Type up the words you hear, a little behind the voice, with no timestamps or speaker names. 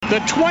The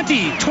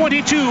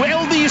 2022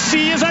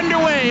 LDC is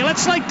underway.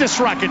 Let's light this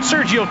rocket.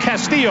 Sergio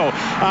Castillo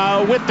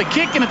with the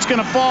kick, and it's going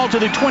to fall to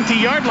the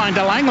 20-yard line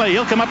to Langley.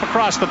 He'll come up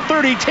across the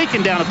 30,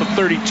 taken down at the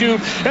 32,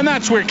 and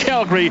that's where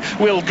Calgary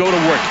will go to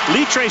work.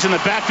 Litre's in the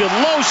backfield.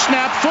 Low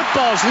snap.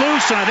 Football's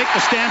loose, and I think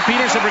the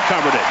Stampeders have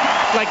recovered it.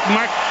 Like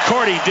Mark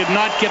Cordy did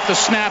not get the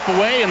snap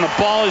away, and the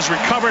ball is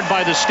recovered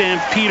by the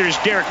Stampeders'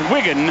 Derek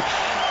Wigan.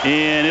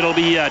 And it'll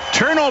be a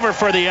turnover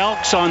for the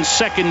Elks on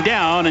second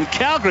down, and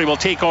Calgary will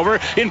take over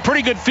in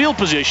pretty good field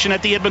position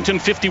at the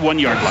Edmonton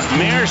 51-yard line.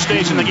 Mayer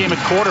stays in the game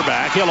at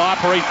quarterback. He'll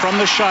operate from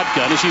the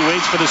shotgun as he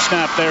waits for the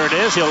snap. There it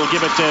is. He'll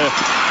give it to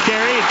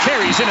Carey. It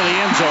carries into the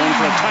end zone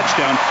for a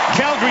touchdown.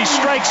 Calgary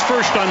strikes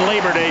first on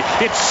Labor Day.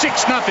 It's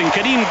 6-0.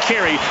 Kadeem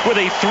Carey with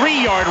a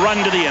 3-yard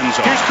run to the end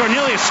zone. Here's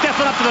Cornelius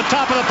stepping up to the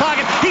top of the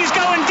pocket. He's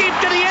going deep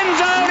to the end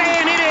zone,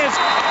 and it is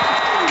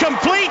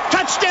complete.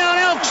 Touchdown,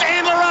 Elks.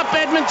 Antler up,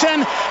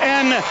 Edmonton.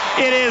 And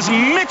it is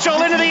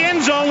Mitchell into the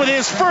end zone with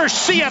his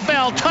first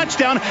CFL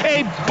touchdown.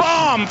 A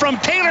bomb from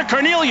Taylor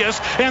Cornelius.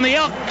 And the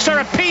Elks are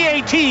a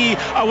PAT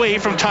away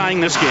from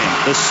tying this game.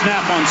 The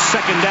snap on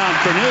second down.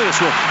 Cornelius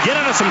will get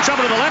out of some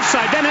trouble to the left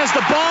side. Then has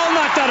the ball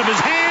knocked out of his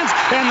hands.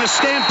 And the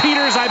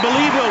Stampeders, I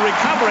believe, will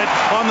recover it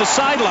on the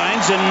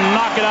sidelines and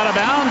knock it out of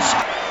bounds.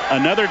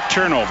 Another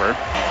turnover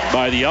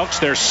by the Elks,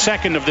 their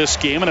second of this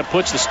game, and it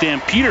puts the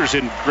Stampeders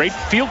in great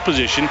field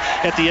position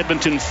at the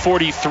Edmonton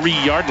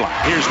 43-yard line.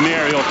 Here's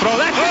Mayer, he'll throw.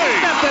 That's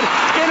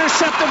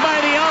intercepted by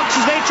the Elks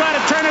as they try to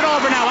turn it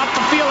over now. Up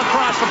the field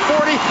across the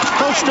 40,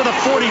 close to the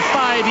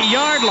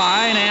 45-yard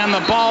line, and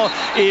the ball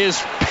is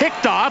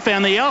picked off,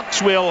 and the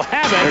Elks will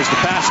have it. There's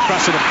the pass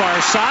across to the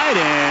far side,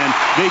 and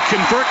they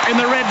convert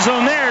in the red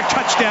zone there.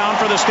 Touchdown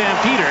for the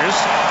Stampeders,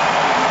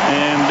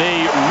 and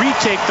they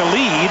retake the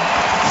lead.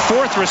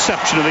 Fourth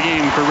reception of the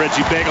game for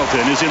Reggie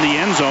Begelton is in the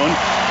end zone,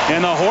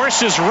 and the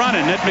horse is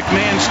running at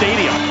McMahon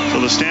Stadium. So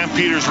the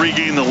Stampeders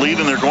regain the lead,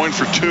 and they're going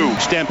for two.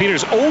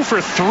 Stampeders 0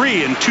 for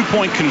 3 in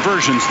two-point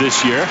conversions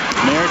this year.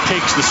 Mayer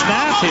takes the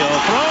snap. He'll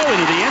throw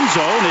into the end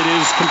zone. It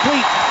is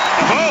complete.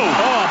 Oh,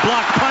 a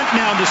block punt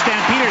now. The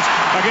Stampeders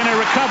are going to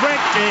recover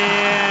it,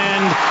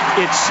 and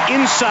it's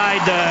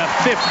inside the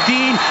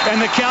 15.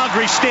 And the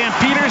Calgary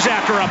Stampeders,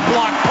 after a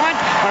block punt,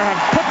 have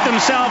put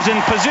themselves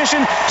in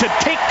position to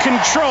take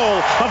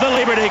control of the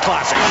Labor Day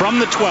Classic. From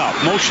the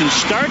 12, motion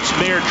starts.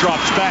 Mayer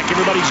drops back.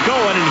 Everybody's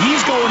going, and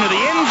he's going to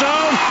the end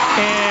zone.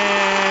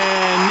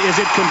 And is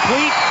it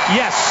complete?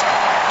 Yes.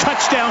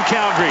 Touchdown,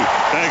 Calgary.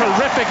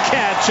 Terrific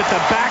catch at the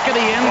back of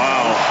the end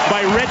zone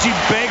by Reggie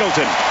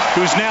Begelton,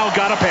 who's now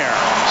got a pair.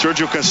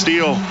 Sergio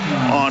Castillo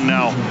on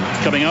now.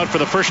 Coming out for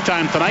the first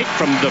time tonight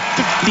from the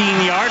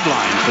 15-yard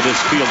line for this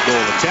field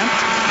goal attempt.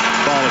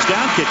 Ball is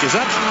down, kick is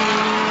up.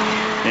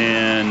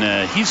 And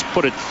he's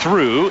put it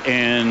through,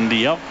 and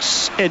the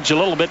Elks edge a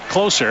little bit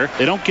closer.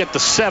 They don't get the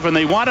 7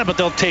 they wanted, but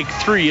they'll take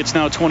 3. It's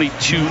now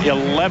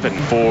 22-11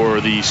 for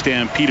the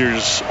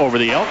Stampeders over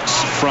the Elks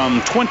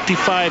from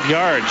 25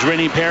 yards.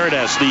 Rene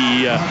Paredes,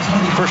 the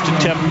first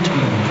attempt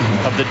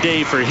of the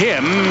day for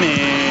him,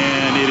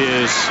 and it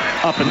is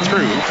up and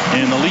through,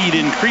 and the lead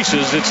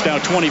increases. It's now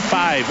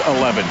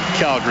 25-11.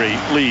 Calgary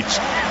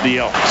leads the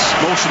Elks.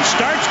 Motion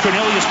starts.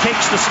 Cornelius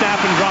takes the snap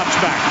and drops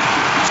back.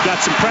 He's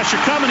got some pressure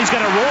coming. He's got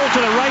to roll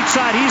to the right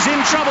side. He's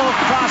in trouble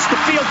across the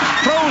field.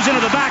 Throws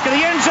into the back of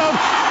the end zone.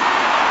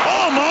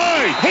 Oh,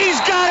 my! He's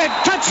got it!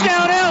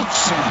 Touchdown,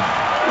 Elks!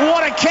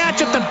 What a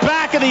catch at the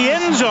back of the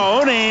end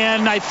zone,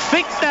 and I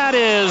think that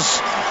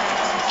is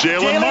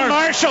Jalen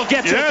Marshall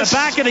gets it at the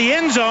back of the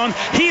end zone.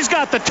 He's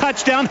got the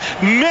touchdown.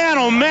 Man,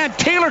 oh man,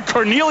 Taylor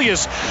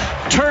Cornelius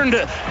turned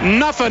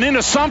nothing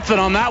into something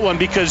on that one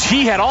because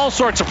he had all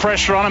sorts of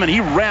pressure on him, and he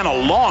ran a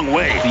long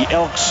way. The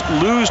Elks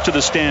lose to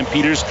the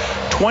Stampeders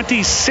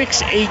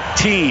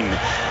 26-18.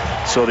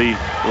 So the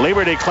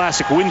Labor Day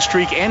Classic win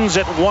streak ends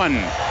at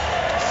 1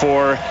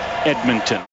 for Edmonton.